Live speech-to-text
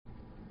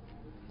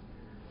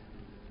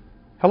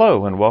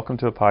Hello, and welcome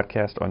to a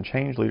podcast on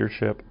change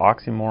leadership,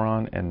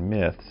 oxymoron, and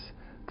myths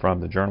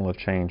from the Journal of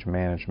Change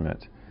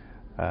Management.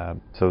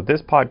 So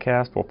this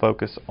podcast will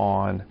focus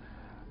on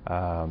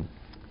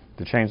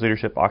the Change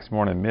Leadership,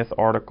 Oxymoron, and Myth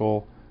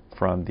article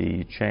from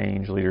the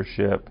Change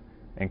Leadership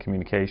and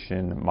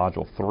Communication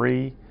Module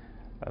 3.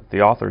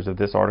 The authors of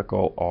this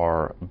article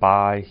are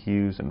By,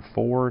 Hughes, and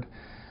Ford.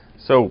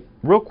 So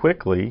real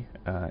quickly,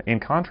 in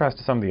contrast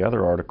to some of the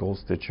other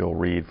articles that you'll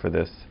read for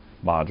this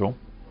module,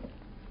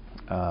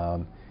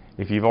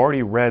 if you've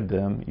already read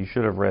them, you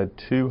should have read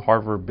two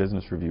Harvard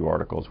Business Review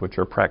articles, which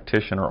are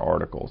practitioner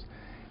articles.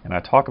 And I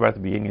talk about at the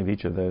beginning of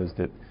each of those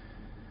that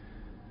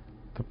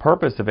the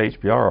purpose of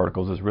HBR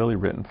articles is really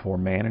written for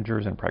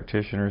managers and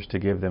practitioners to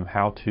give them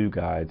how-to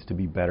guides to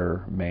be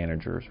better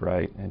managers,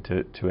 right, and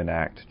to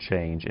enact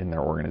change in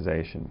their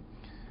organization.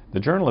 The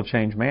Journal of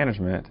Change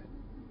Management,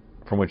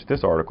 from which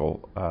this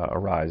article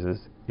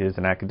arises, is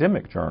an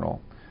academic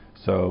journal.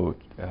 So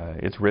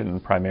it's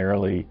written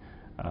primarily.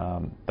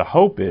 The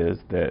hope is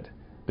that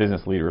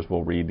business leaders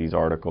will read these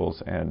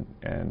articles and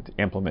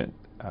implement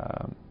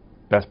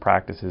best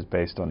practices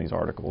based on these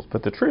articles.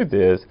 But the truth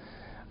is,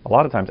 a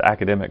lot of times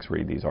academics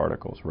read these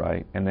articles,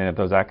 right? And then if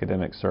those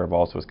academics serve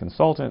also as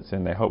consultants,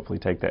 and they hopefully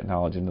take that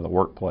knowledge into the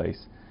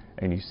workplace,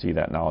 and you see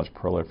that knowledge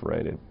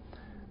proliferated.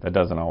 That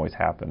doesn't always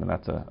happen, and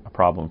that's a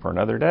problem for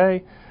another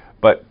day.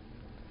 But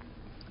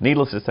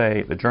needless to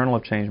say, the Journal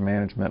of Change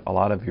Management, a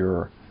lot of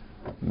your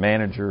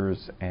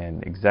managers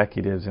and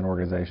executives in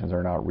organizations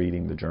are not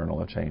reading the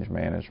Journal of Change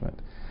Management.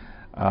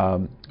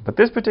 But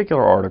this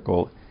particular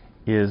article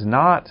is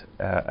not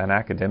an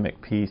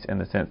academic piece in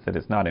the sense that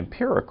it's not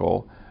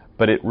empirical,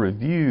 but it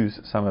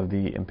reviews some of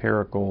the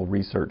empirical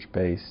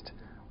research-based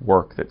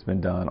work that's been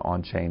done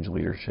on change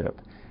leadership.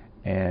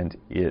 And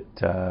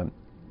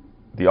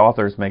the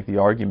authors make the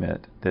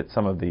argument that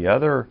some of the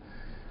other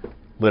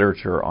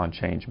literature on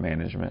change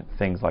management,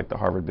 things like the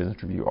Harvard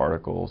Business Review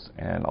articles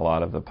and a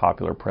lot of the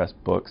popular press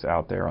books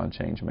out there on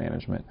change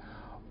management,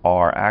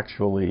 are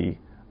actually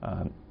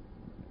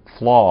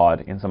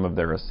flawed in some of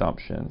their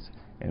assumptions.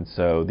 And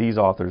so these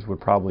authors would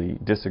probably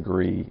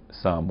disagree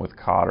some with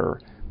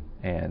Cotter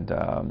and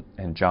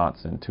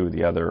Johnson, two of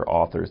the other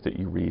authors that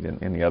you read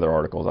in the other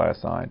articles I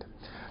assigned.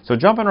 So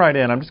jumping right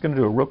in, I'm just going to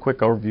do a real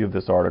quick overview of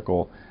this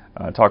article,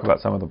 talk about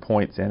some of the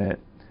points in it,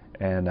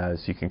 and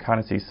so you can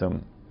kind of see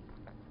some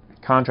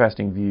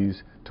contrasting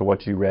views to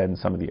what you read in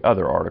some of the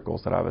other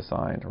articles that I've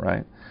assigned,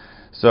 right?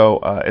 So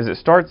as it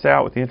starts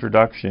out with the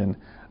introduction,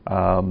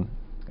 down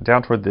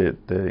toward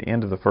the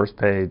end of the first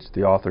page,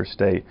 the authors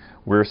state,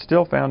 "We're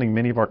still founding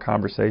many of our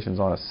conversations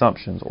on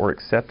assumptions or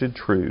accepted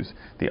truths,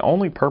 the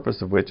only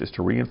purpose of which is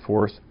to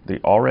reinforce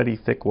the already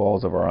thick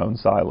walls of our own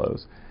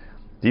silos.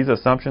 These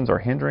assumptions are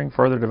hindering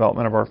further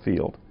development of our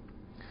field."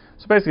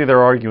 So basically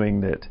they're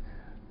arguing that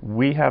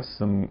we have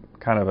some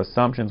kind of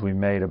assumptions we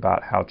made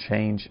about how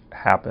change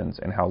happens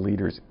and how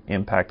leaders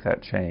impact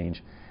that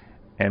change.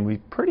 And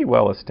we've pretty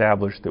well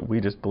established that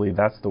we just believe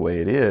that's the way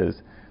it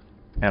is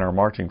and are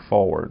marching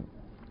forward.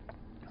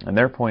 And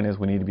their point is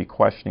we need to be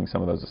questioning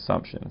some of those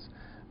assumptions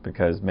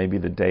because maybe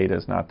the data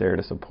is not there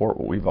to support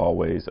what we've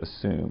always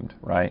assumed,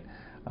 right?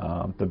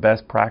 The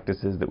best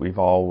practices that we've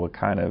all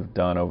kind of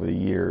done over the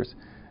years,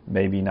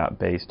 maybe not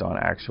based on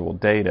actual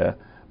data,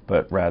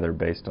 but rather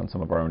based on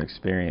some of our own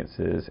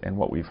experiences and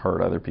what we've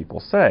heard other people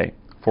say.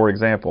 For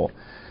example,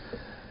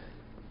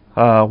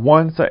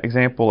 one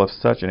example of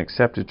such an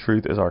accepted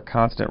truth is our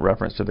constant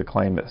reference to the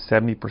claim that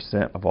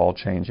 70% of all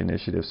change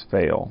initiatives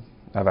fail.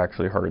 I've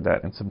actually heard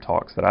that in some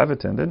talks that I've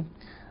attended.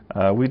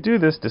 We do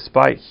this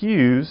despite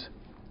Hughes,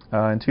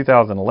 in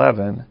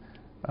 2011,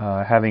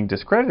 having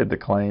discredited the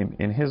claim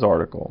in his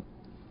article.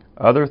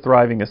 Other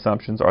thriving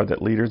assumptions are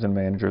that leaders and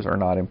managers are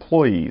not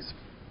employees.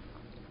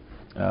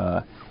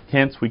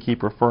 Hence, we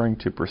keep referring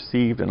to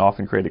perceived and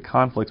often created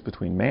conflicts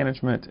between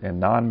management and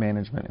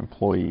non-management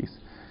employees.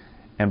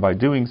 And by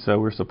doing so,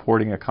 we're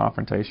supporting a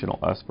confrontational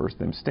us versus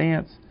them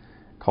stance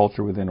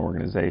culture within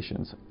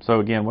organizations. So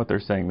again, what they're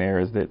saying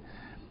there is that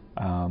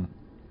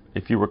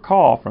if you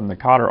recall from the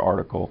Cotter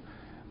article,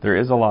 there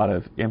is a lot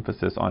of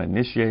emphasis on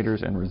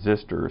initiators and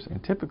resistors.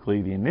 And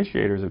typically, the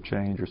initiators of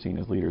change are seen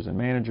as leaders and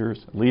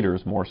managers,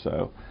 leaders more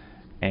so.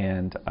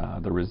 And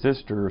the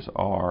resistors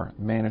are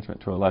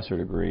management to a lesser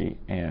degree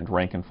and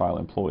rank-and-file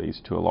employees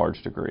to a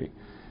large degree.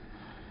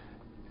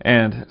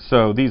 And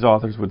so these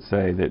authors would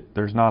say that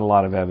there's not a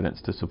lot of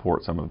evidence to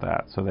support some of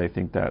that. So they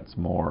think that's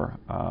more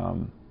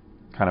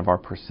kind of our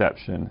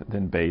perception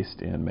than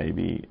based in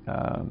maybe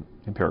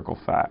empirical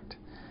fact.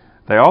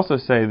 They also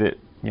say that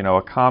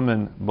a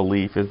common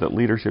belief is that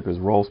leadership is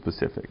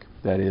role-specific.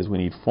 That is, we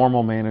need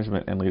formal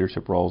management and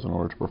leadership roles in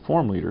order to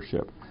perform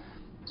leadership.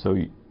 So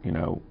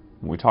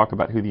when we talk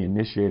about who the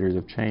initiators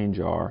of change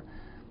are,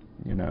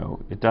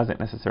 it doesn't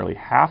necessarily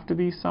have to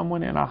be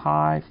someone in a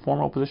high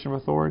formal position of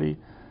authority,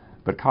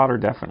 but Cotter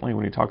definitely,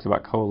 when he talks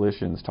about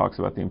coalitions, talks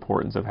about the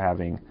importance of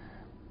having,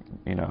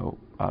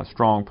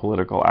 strong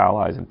political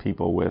allies and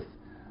people with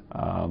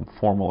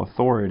formal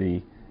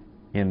authority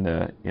in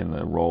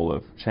the role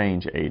of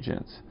change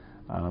agents.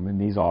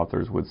 And these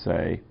authors would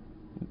say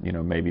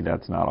maybe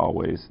that's not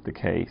always the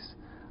case.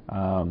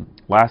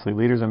 Lastly,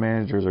 leaders and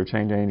managers are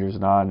change agents.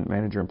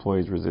 Non-manager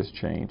employees resist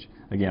change.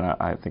 Again,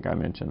 I think I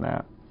mentioned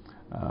that.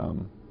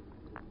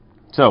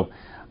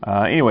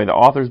 Anyway, the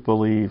authors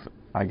believe,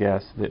 I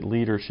guess, that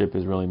leadership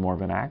is really more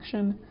of an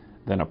action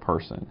than a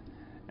person,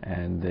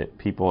 and that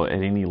people at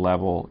any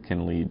level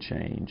can lead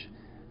change.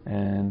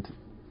 And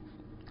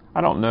I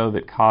don't know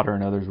that Cotter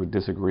and others would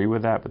disagree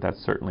with that, but that's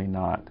certainly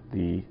not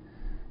the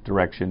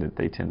direction that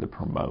they tend to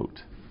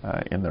promote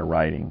in their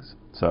writings.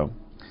 So,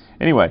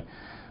 anyway,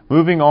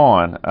 moving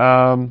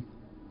on.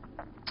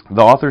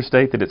 The authors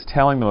state that it's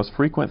telling the most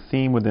frequent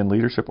theme within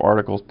leadership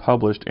articles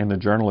published in the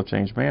Journal of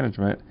Change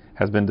Management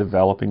has been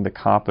developing the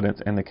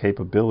competence and the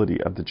capability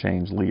of the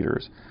change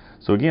leaders.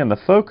 So again, the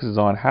focus is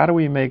on how do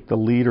we make the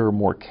leader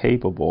more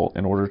capable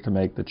in order to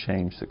make the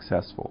change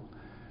successful,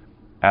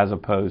 as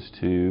opposed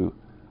to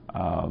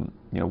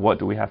what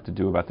do we have to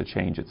do about the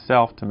change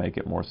itself to make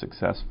it more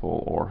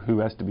successful, or who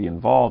has to be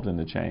involved in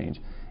the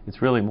change.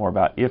 It's really more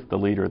about if the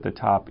leader at the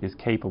top is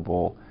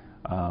capable,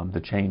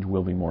 the change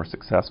will be more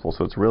successful.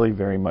 So it's really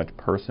very much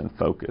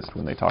person-focused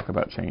when they talk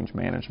about change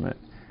management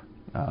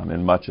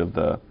in much of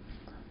the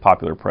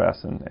popular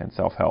press and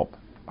self-help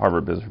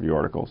Harvard Business Review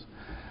articles.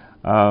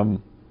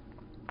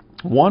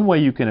 One way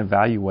you can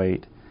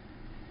evaluate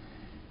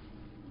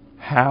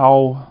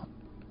how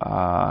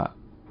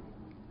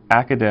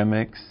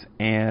academics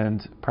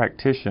and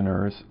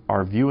practitioners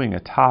are viewing a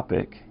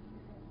topic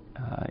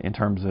in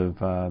terms of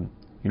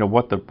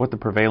what the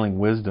prevailing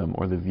wisdom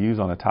or the views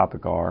on a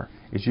topic are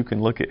is you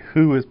can look at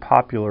who is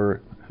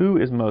popular, who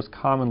is most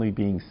commonly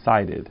being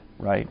cited,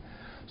 right?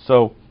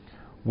 So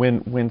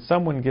when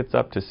someone gets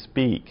up to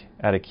speak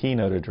at a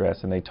keynote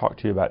address and they talk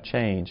to you about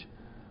change,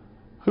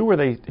 who are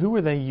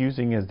they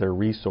using as their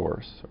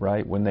resource,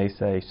 right? When they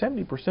say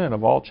 70%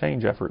 of all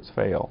change efforts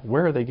fail,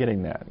 where are they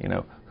getting that?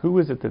 Who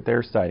is it that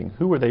they're citing?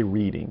 Who are they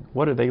reading?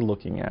 What are they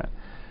looking at?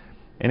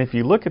 And if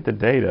you look at the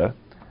data,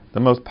 the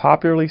most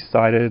popularly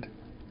cited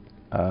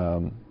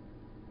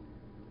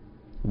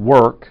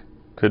work,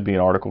 could be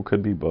an article,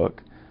 could be a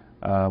book,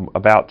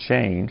 about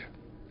change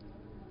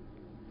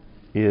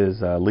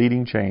is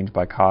Leading Change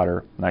by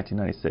Cotter,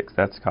 1996.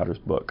 That's Cotter's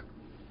book.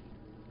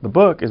 The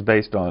book is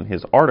based on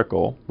his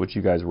article, which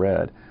you guys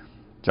read,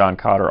 John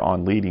Cotter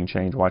on Leading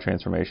Change, Why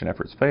Transformation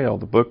Efforts Fail.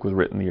 The book was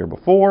written the year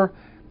before.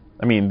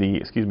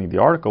 The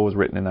article was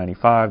written in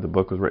 95. The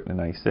book was written in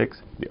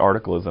 96. The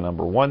article is the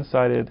number one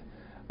cited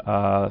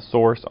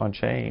source on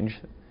change.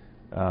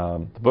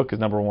 The book is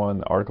number one.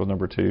 The article is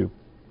number two.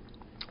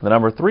 The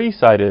number three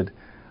cited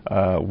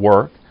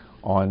work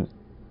on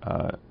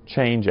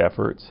change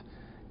efforts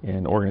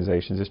in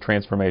organizations is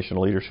Transformational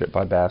Leadership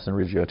by Bass and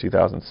Riggio,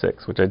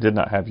 2006, which I did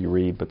not have you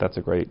read, but that's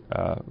a great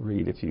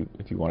read if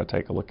you want to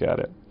take a look at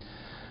it.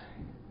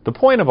 The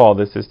point of all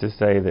this is to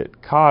say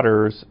that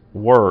Cotter's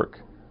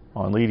work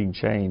on leading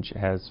change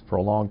has for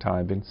a long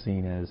time been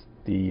seen as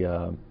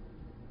the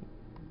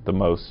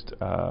most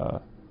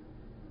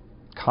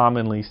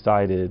commonly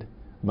cited,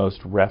 most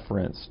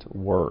referenced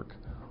work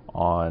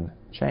on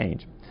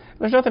change.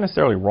 There's nothing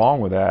necessarily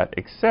wrong with that,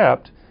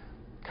 except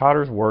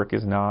Cotter's work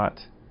is not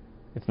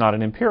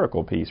an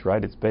empirical piece,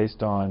 right? It's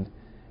based on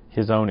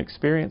his own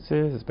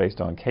experiences, it's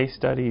based on case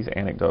studies,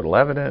 anecdotal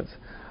evidence.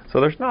 So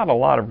there's not a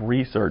lot of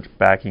research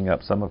backing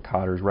up some of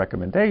Cotter's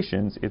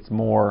recommendations. It's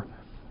more,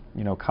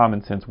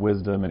 common sense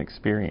wisdom and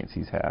experience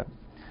he's had.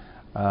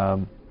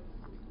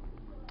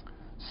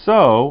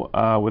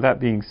 With that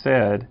being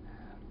said,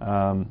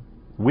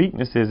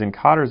 weaknesses in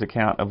Cotter's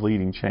account of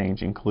leading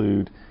change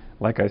include,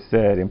 like I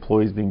said,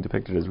 employees being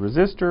depicted as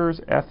resistors,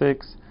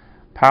 ethics,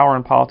 power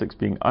and politics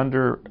being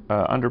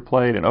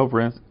underplayed, and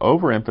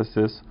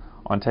overemphasis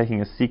on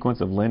taking a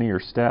sequence of linear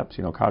steps.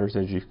 Cotter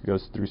says you could go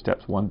through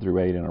steps 1 through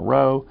 8 in a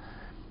row.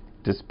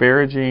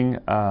 Disparaging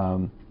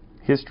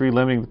history,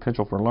 limiting the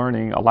potential for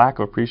learning, a lack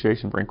of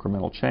appreciation for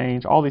incremental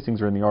change. All these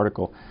things are in the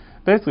article.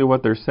 Basically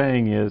what they're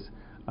saying is,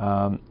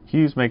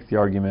 Hughes makes the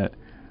argument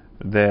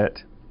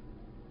that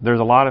there's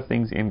a lot of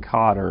things in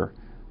Cotter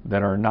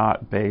that are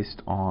not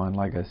based on,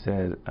 like I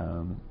said,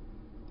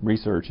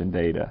 research and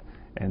data.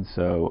 And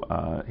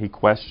so he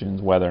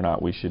questions whether or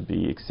not we should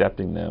be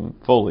accepting them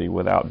fully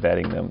without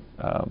vetting them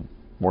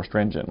more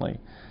stringently.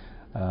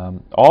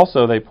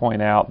 Also, they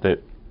point out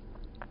that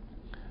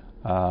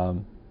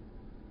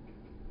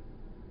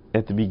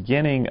at the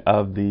beginning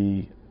of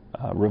the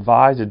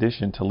revised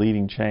edition to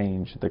Leading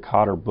Change, the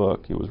Cotter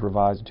book, it was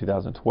revised in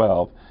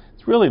 2012.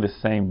 It's really the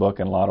same book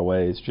in a lot of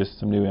ways, just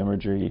some new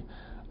imagery,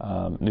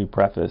 new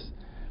preface.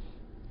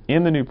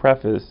 In the new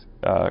preface,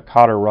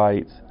 Cotter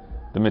writes,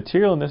 "The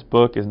material in this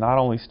book is not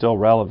only still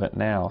relevant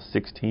now,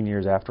 16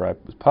 years after it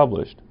was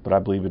published, but I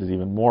believe it is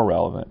even more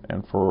relevant,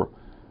 and for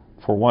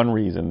one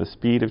reason, the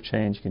speed of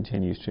change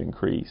continues to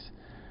increase."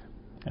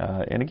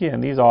 And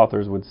again, these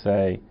authors would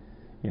say,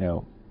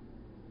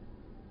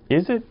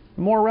 is it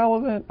more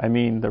relevant?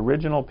 The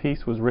original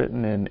piece was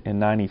written in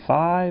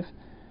 95,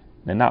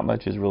 and not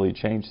much has really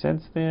changed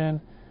since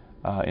then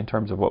in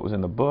terms of what was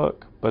in the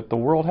book. but the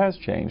world has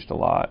changed a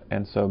lot,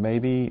 and so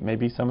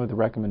maybe some of the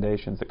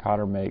recommendations that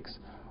Kotter makes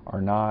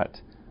are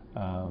not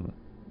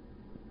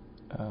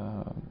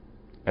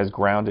as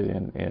grounded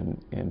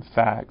in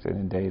fact and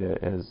in data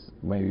as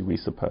maybe we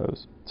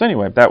suppose. So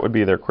anyway, that would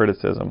be their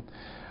criticism.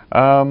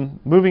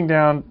 Moving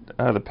down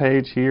the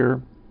page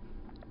here,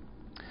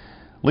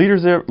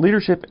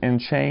 leadership and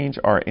change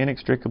are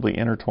inextricably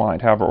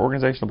intertwined. However,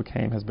 organizational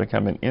change has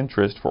become an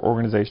interest for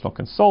organizational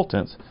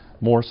consultants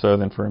more so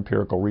than for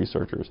empirical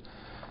researchers.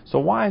 So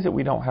why is it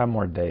we don't have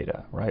more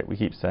data, right? We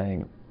keep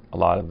saying a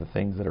lot of the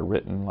things that are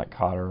written, like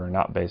Kotter, are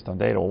not based on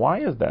data. Well,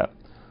 why is that?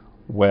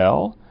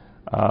 Well,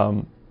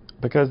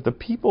 because the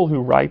people who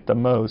write the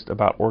most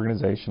about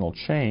organizational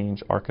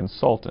change are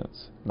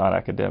consultants, not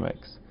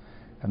academics.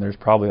 And there's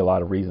probably a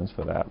lot of reasons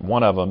for that.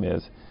 One of them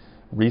is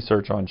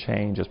research on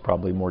change is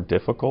probably more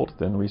difficult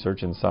than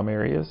research in some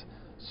areas,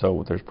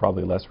 so there's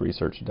probably less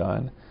research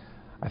done.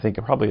 I think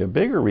probably a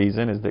bigger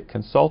reason is that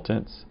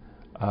consultants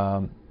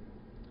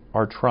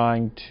are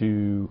trying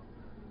to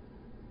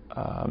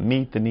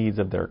meet the needs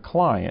of their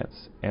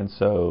clients, and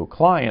so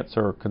clients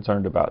are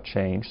concerned about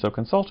change, so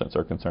consultants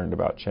are concerned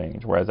about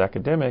change, whereas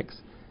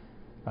academics,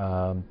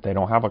 they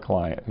don't have a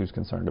client who's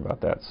concerned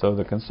about that. So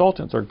the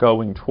consultants are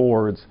going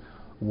towards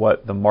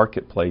what the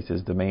marketplace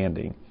is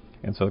demanding,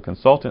 and so the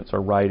consultants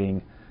are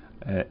writing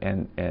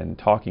and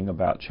talking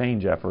about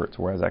change efforts,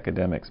 whereas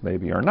academics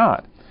maybe are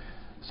not.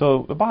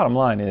 So the bottom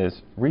line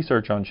is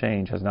research on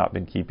change has not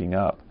been keeping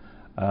up.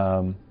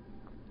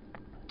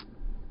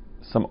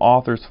 Some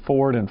authors,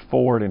 Ford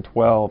and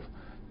 12,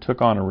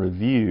 took on a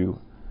review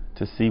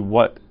to see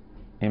what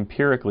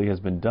empirically has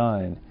been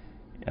done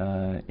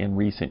in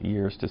recent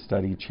years to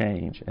study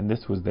change, and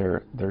this was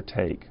their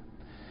take.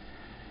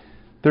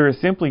 There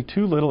is simply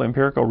too little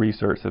empirical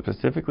research that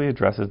specifically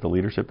addresses the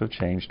leadership of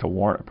change to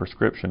warrant a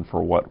prescription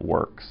for what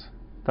works.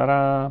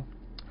 Ta-da!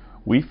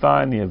 We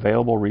find the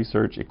available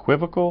research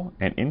equivocal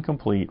and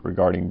incomplete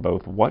regarding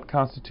both what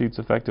constitutes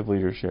effective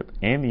leadership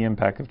and the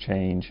impact of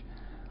change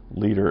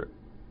leaders'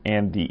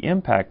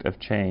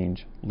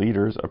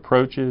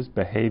 approaches,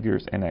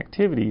 behaviors, and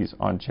activities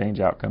on change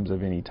outcomes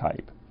of any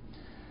type.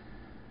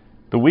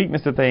 The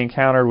weakness that they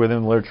encountered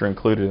within the literature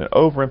included an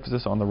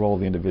overemphasis on the role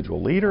of the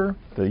individual leader,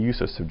 the use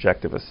of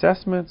subjective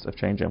assessments of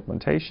change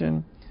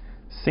implementation,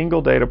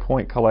 single data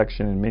point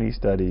collection in many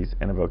studies,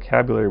 and a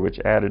vocabulary which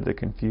added to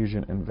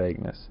confusion and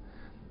vagueness.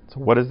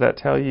 So what does that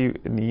tell you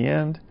in the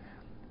end?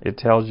 It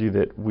tells you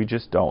that we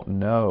just don't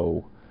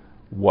know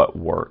what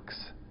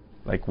works.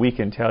 Like, we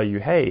can tell you,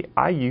 hey,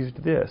 I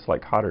used this,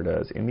 like Kotter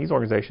does. In these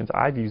organizations,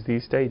 I've used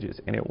these stages,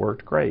 and it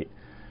worked great.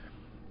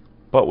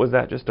 But was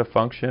that just a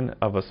function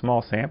of a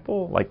small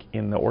sample? Like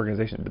in the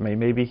organization,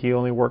 maybe he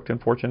only worked in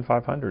Fortune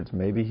 500s.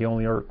 Maybe he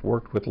only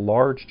worked with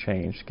large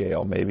change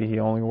scale. Maybe he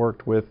only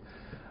worked with,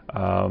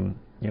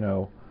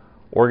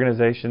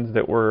 organizations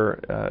that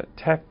were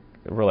tech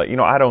related.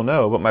 I don't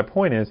know. But my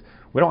point is,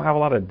 we don't have a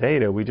lot of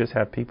data. We just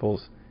have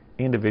people's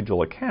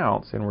individual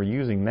accounts, and we're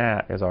using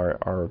that as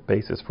our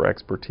basis for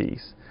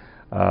expertise.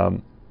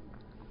 The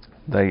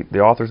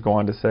authors go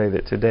on to say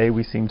that today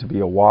we seem to be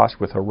awash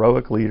with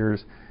heroic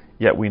leaders,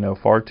 yet we know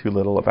far too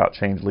little about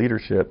change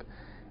leadership,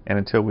 and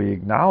until we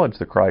acknowledge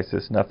the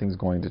crisis, nothing's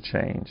going to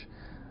change.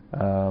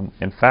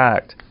 In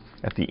fact,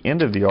 at the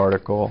end of the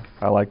article,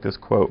 I like this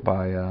quote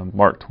by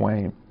Mark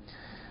Twain.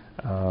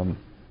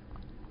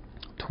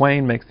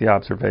 Twain makes the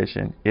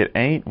observation, "It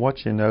ain't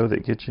what you know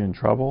that gets you in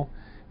trouble,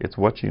 it's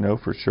what you know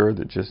for sure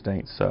that just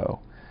ain't so."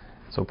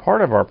 So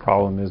part of our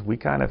problem is we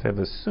kind of have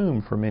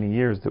assumed for many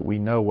years that we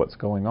know what's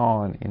going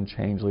on in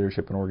change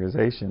leadership in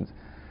organizations.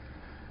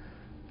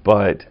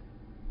 But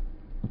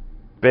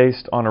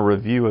based on a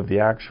review of the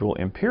actual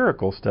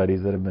empirical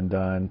studies that have been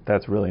done,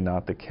 that's really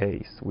not the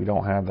case. We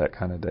don't have that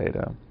kind of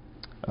data.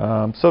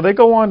 So they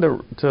go on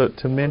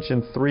to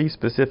mention 3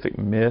 specific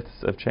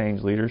myths of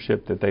change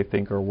leadership that they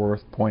think are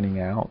worth pointing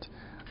out.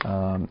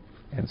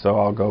 And so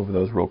I'll go over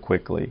those real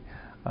quickly.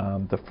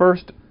 The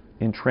first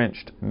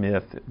entrenched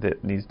myth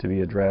that needs to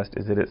be addressed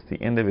is that it's the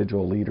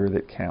individual leader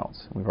that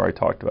counts. We've already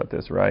talked about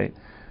this, right?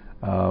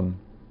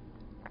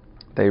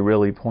 They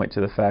really point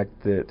to the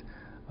fact that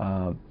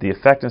the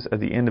effectiveness of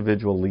the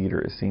individual leader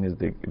is seen as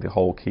the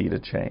whole key to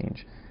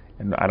change.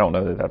 And I don't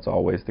know that that's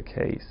always the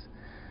case.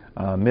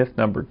 Myth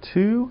number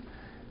 2,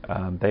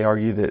 they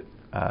argue that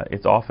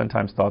it's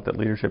oftentimes thought that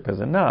leadership is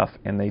enough,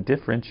 and they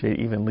differentiate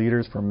even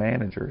leaders from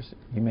managers.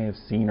 You may have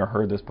seen or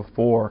heard this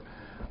before.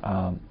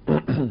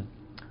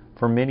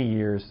 For many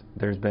years,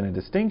 there's been a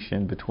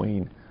distinction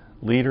between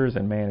leaders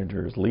and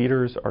managers.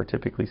 Leaders are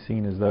typically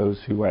seen as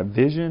those who have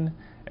vision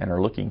and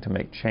are looking to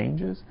make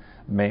changes.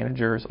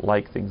 Managers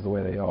like things the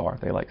way they are.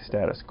 They like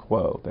status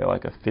quo. They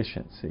like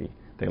efficiency.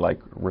 They like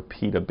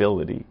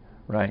repeatability,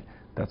 right?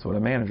 That's what a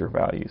manager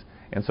values.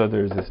 And so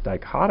there's this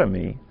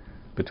dichotomy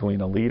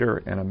between a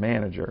leader and a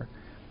manager.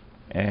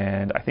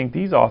 And I think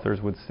these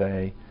authors would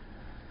say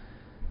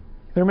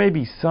there may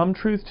be some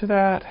truth to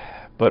that,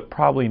 but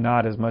probably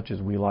not as much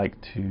as we like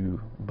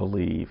to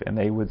believe. And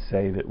they would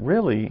say that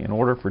really, in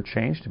order for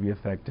change to be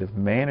effective,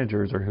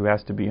 managers are who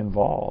has to be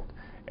involved.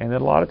 and that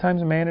a lot of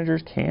times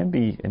managers can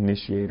be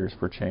initiators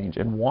for change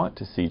and want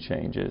to see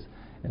changes.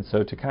 And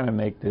so to kind of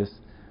make this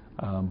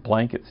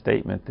blanket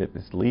statement that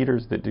it's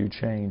leaders that do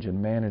change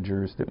and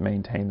managers that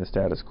maintain the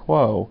status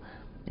quo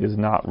is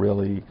not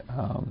really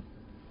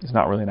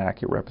an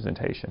accurate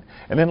representation.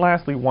 And then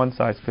lastly, one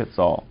size fits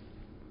all.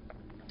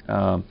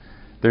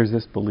 There's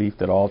this belief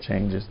that all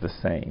change is the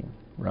same,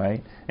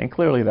 right? And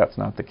clearly that's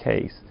not the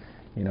case.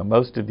 You know,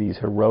 most of these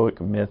heroic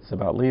myths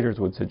about leaders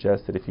would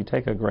suggest that if you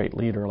take a great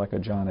leader like a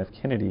John F.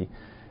 Kennedy,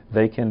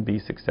 they can be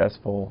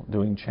successful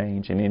doing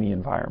change in any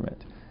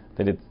environment.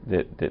 That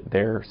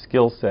their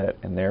skill set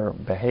and their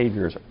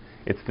behaviors,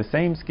 it's the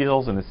same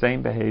skills and the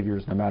same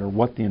behaviors no matter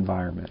what the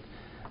environment.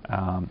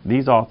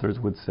 These authors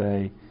would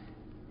say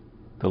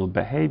the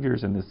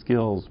behaviors and the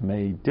skills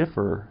may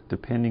differ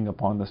depending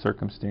upon the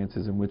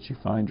circumstances in which you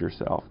find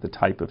yourself, the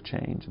type of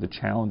change, the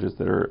challenges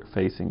that are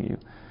facing you.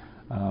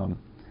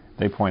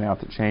 They point out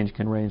that change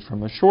can range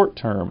from a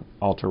short-term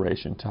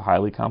alteration to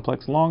highly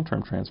complex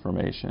long-term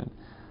transformation.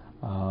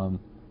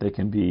 They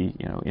can be,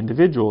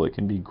 individual, it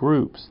can be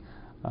groups,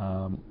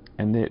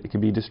 and that it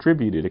can be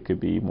distributed, it could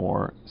be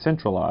more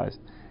centralized,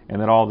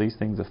 and that all these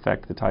things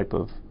affect the type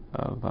of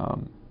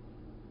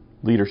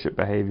leadership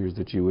behaviors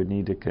that you would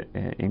need to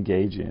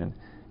engage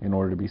in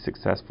order to be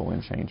successful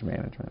in change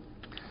management.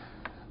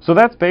 So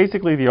that's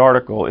basically the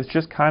article. It's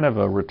just kind of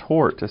a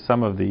retort to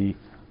some of the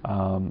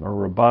or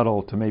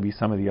rebuttal to maybe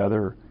some of the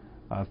other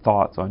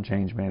thoughts on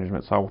change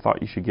management. So I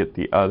thought you should get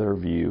the other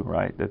view,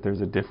 right? That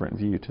there's a different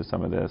view to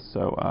some of this.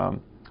 So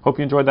hope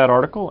you enjoyed that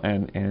article,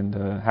 and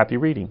happy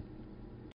reading.